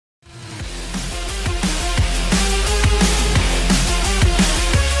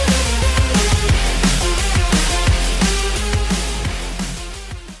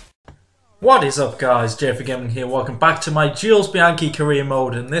What is up guys, JayFerGaming here, welcome back to my Jules Bianchi career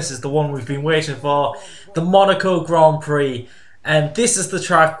mode, and this is the one we've been waiting for, the Monaco Grand Prix. And this is the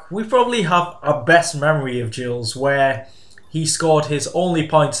track we probably have our best memory of Jules, where he scored his only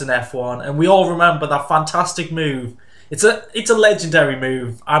points in F1, and we all remember that fantastic move. It's a legendary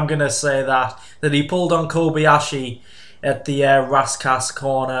move, I'm going to say that he pulled on Kobayashi at the Raskas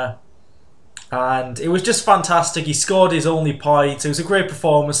corner. And it was just fantastic. He scored his only point. It was a great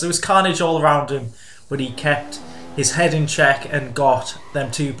performance. There was carnage all around him, but he kept his head in check and got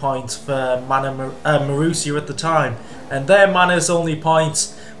them 2 points for Marussia at the time. And they're Mana's only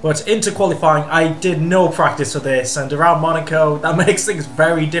points. But into qualifying, I did no practice for this. And around Monaco, that makes things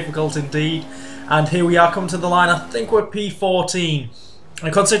very difficult indeed. And here we are, come to the line. I think we're P14.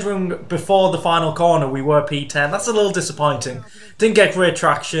 And considering before the final corner we were P10, that's a little disappointing. Didn't get great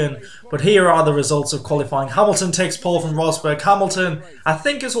traction, but here are the results of qualifying. Hamilton takes pole from Rosberg. Hamilton, I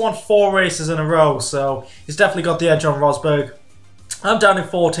think, has won 4 races in a row, so he's definitely got the edge on Rosberg. I'm down in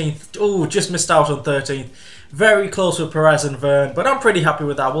 14th. Ooh, just missed out on 13th. Very close with Perez and Verne, but I'm pretty happy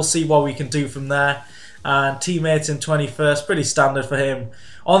with that. We'll see what we can do from there. And teammates in 21st, pretty standard for him.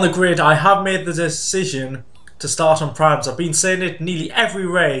 On the grid, I have made the decision to start on primes. I've been saying it nearly every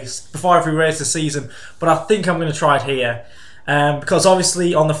race, before every race this season, but I think I'm going to try it here. Because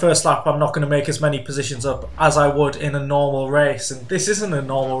obviously on the first lap I'm not going to make as many positions up as I would in a normal race, and this isn't a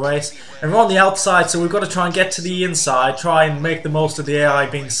normal race, and we're on the outside, so we've got to try and get to the inside, try and make the most of the AI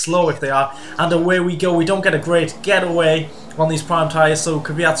being slow if they are, and away we go. We don't get a great getaway on these prime tyres, so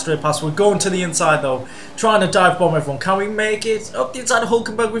Kvyat straight past. We're going to the inside though, trying to dive bomb everyone. Can we make it up the inside of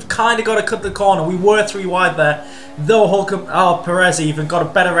Hulkenberg? We've kind of got to cut the corner. We were 3 wide there, though Perez even got a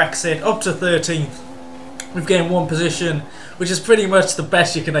better exit up to 13th. We've gained 1 position, which is pretty much the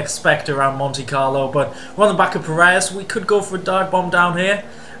best you can expect around Monte Carlo. But we're on the back of Perez. We could go for a dive bomb down here.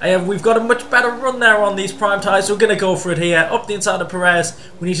 We've got a much better run there on these prime tyres. We're going to go for it here. Up the inside of Perez.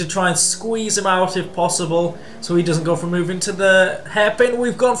 We need to try and squeeze him out if possible, so he doesn't go for a move into the hairpin.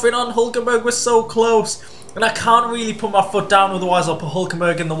 We've gone for it on Hulkenberg. We're so close. And I can't really put my foot down, otherwise I'll put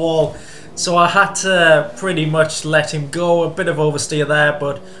Hulkenberg in the wall. So I had to pretty much let him go. A bit of oversteer there,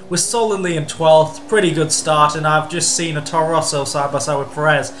 but we're solidly in 12th. Pretty good start, and I've just seen a Toro Rosso side by side with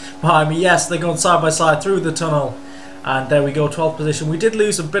Perez behind me. Yes, they're going side by side through the tunnel. And there we go, 12th position. We did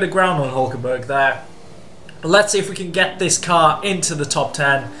lose a bit of ground on Hulkenberg there. But let's see if we can get this car into the top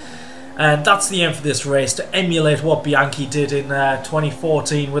 10. And that's the aim for this race, to emulate what Bianchi did in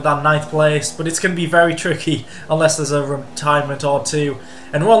 2014 with that 9th place. But it's going to be very tricky unless there's a retirement or 2.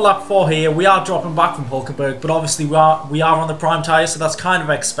 And we're on lap 4 here. We are dropping back from Hulkenberg, but obviously we are on the prime tyre, so that's kind of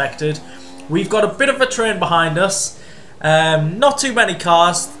expected. We've got a bit of a train behind us. Not too many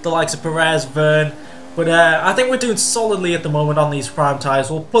cars, the likes of Perez, Verne. But I think we're doing solidly at the moment on these prime tyres.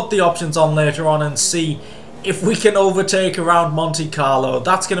 We'll put the options on later on and see if we can overtake around Monte Carlo.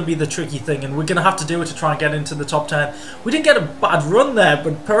 That's going to be the tricky thing, and we're going to have to do it to try and get into the top 10. We didn't get a bad run there,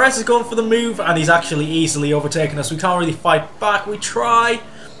 but Perez is going for the move, and he's actually easily overtaken us. We can't really fight back. We try,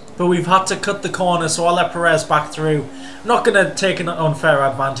 but we've had to cut the corner, so I'll let Perez back through. I'm not going to take an unfair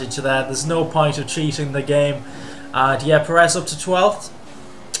advantage there. There's no point of cheating the game. And yeah, Perez up to 12th.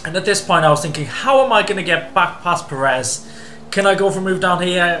 And at this point I was thinking, how am I going to get back past Perez? Can I go for a move down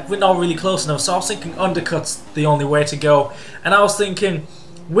here? We're not really close enough, so I was thinking undercut's the only way to go. And I was thinking,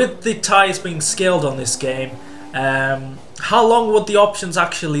 with the tyres being scaled on this game, how long would the options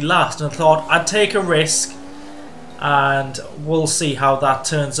actually last? And I thought I'd take a risk, and we'll see how that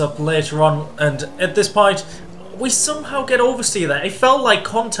turns up later on. And at this point, we somehow get oversteer there. It felt like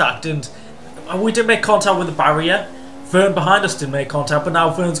contact, and we did make contact with the barrier. Verne behind us didn't make contact, but now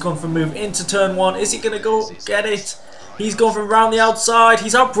Verne's going for a move into turn 1. Is he going to go get it? He's going from around the outside.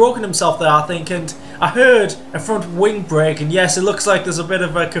 He's outbroken himself there, I think, and I heard a front wing break, and yes, it looks like there's a bit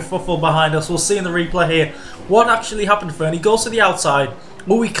of a kerfuffle behind us. We'll see in the replay here what actually happened to Verne. He goes to the outside.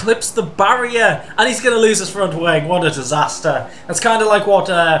 Oh, he clips the barrier, and he's going to lose his front wing. What a disaster. That's kind of like what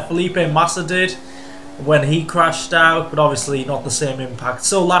Felipe Massa did when he crashed out, but obviously not the same impact.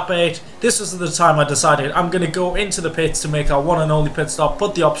 So lap 8, this was the time I decided I'm going to go into the pits to make our one and only pit stop,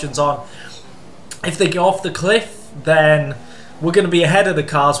 put the options on. If they go off the cliff, then we're going to be ahead of the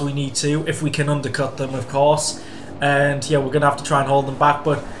cars we need to, if we can undercut them, of course. And yeah, we're going to have to try and hold them back,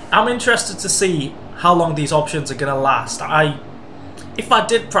 but I'm interested to see how long these options are going to last. If I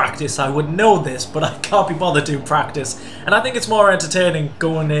did practice, I would know this, but I can't be bothered doing practice. And I think it's more entertaining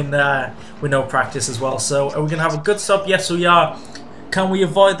going in with no practice as well. So are we going to have a good stop? Yes, we are. Can we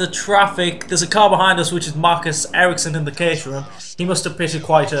avoid the traffic? There's a car behind us, which is Marcus Ericsson in the case room. He must have pitted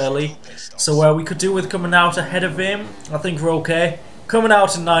quite early. So we could do with coming out ahead of him. I think we're okay. Coming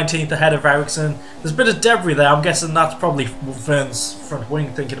out in 19th ahead of Ericsson. There's a bit of debris there. I'm guessing that's probably Vern's front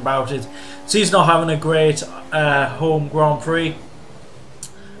wing thinking about it. So he's not having a great home Grand Prix.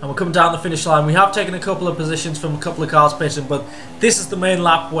 And we're coming down the finish line. We have taken a couple of positions from a couple of cars pitting, but this is the main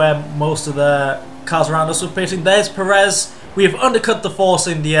lap where most of the cars around us were pitting. There's Perez. We have undercut the Force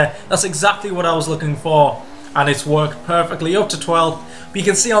India. That's exactly what I was looking for, and it's worked perfectly up to 12th. But you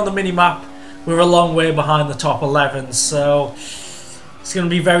can see on the mini-map, we're a long way behind the top 11, so it's going to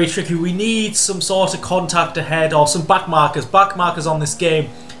be very tricky. We need some sort of contact ahead or some back markers. Back markers on this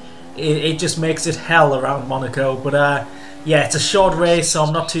game, it just makes it hell around Monaco, but yeah, it's a short race, so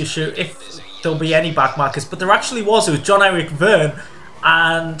I'm not too sure if there'll be any back markers. But there actually was. It was John-Eric Verne.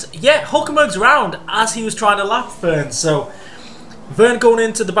 And yeah, Hulkenberg's round as he was trying to lap Verne. So Verne going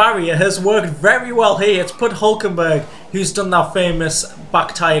into the barrier has worked very well here. It's put Hulkenberg, who's done that famous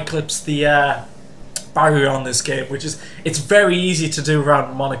back tyre clips, the barrier on this game, which is, it's very easy to do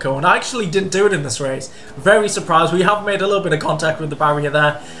around Monaco, and I actually didn't do it in this race. Very surprised. We have made a little bit of contact with the barrier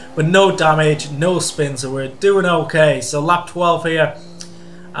there, but no damage, no spin, so we're doing okay. So lap 12 here,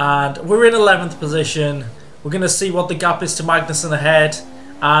 and we're in 11th position. We're going to see what the gap is to Magnussen ahead,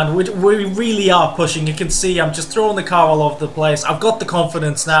 and we really are pushing. You can see I'm just throwing the car all over the place. I've got the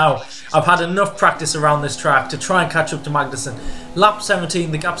confidence now. I've had enough practice around this track to try and catch up to Magnussen. Lap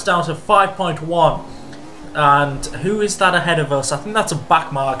 17, the gap's down to 5.1. And who is that ahead of us? I think that's a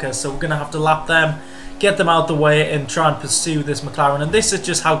back marker, so we're going to have to lap them, get them out the way, and try and pursue this McLaren. And this is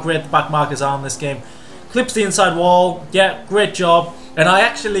just how great the back markers are in this game. Clips the inside wall, yeah, great job. And I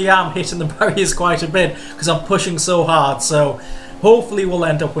actually am hitting the barriers quite a bit because I'm pushing so hard, so hopefully we'll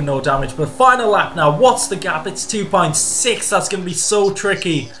end up with no damage. But final lap now, what's the gap? It's 2.6, that's going to be so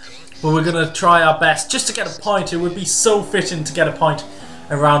tricky. But we're going to try our best just to get a point. It would be so fitting to get a point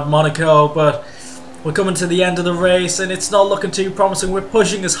around Monaco, but we're coming to the end of the race and it's not looking too promising. We're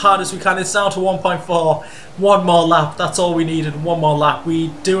pushing as hard as we can. It's down to 1.4. One more lap. That's all we needed. One more lap. We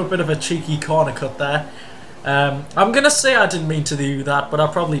do a bit of a cheeky corner cut there. I'm going to say I didn't mean to do that, but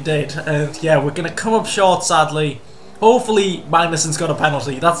I probably did. And yeah, we're going to come up short, sadly. Hopefully Magnussen's got a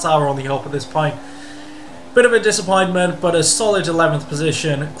penalty. That's our only hope at this point. Bit of a disappointment, but a solid 11th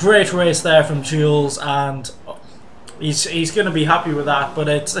position. Great race there from Jules, and he's going to be happy with that, but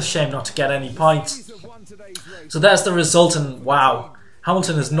it's a shame not to get any points. So there's the result, and wow,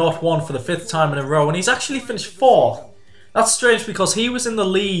 Hamilton has not won for the 5th time in a row, and he's actually finished 4th. That's strange because he was in the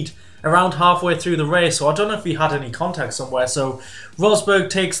lead around halfway through the race, so I don't know if he had any contact somewhere. So Rosberg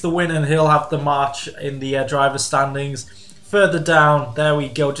takes the win and he'll have the march in the driver's standings. Further down, there we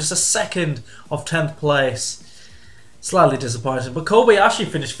go, just a second of 10th place. Slightly disappointing, but Kobayashi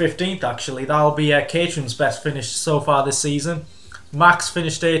finished 15th actually. That'll be Caterham's best finish so far this season. Max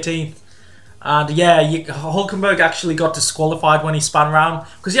finished 18th. And yeah, Hulkenberg actually got disqualified when he span round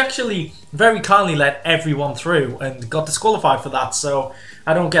because he actually very kindly let everyone through and got disqualified for that. So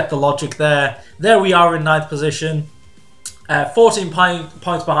I don't get the logic there. There we are in 9th position, 14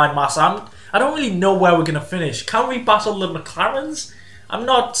 points behind Massa. I don't really know where we're going to finish. Can we battle the McLarens? I'm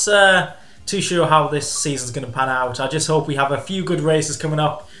not too sure how this season's going to pan out. I just hope we have a few good races coming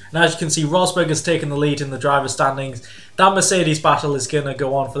up. And as you can see, Rosberg has taken the lead in the driver's standings. That Mercedes battle is going to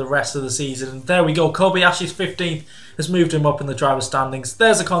go on for the rest of the season. And there we go. Kobayashi's 15th has moved him up in the driver's standings.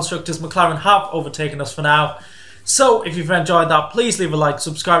 There's the constructors. McLaren have overtaken us for now. So if you've enjoyed that, please leave a like,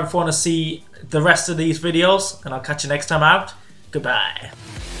 subscribe if you want to see the rest of these videos. And I'll catch you next time out. Goodbye.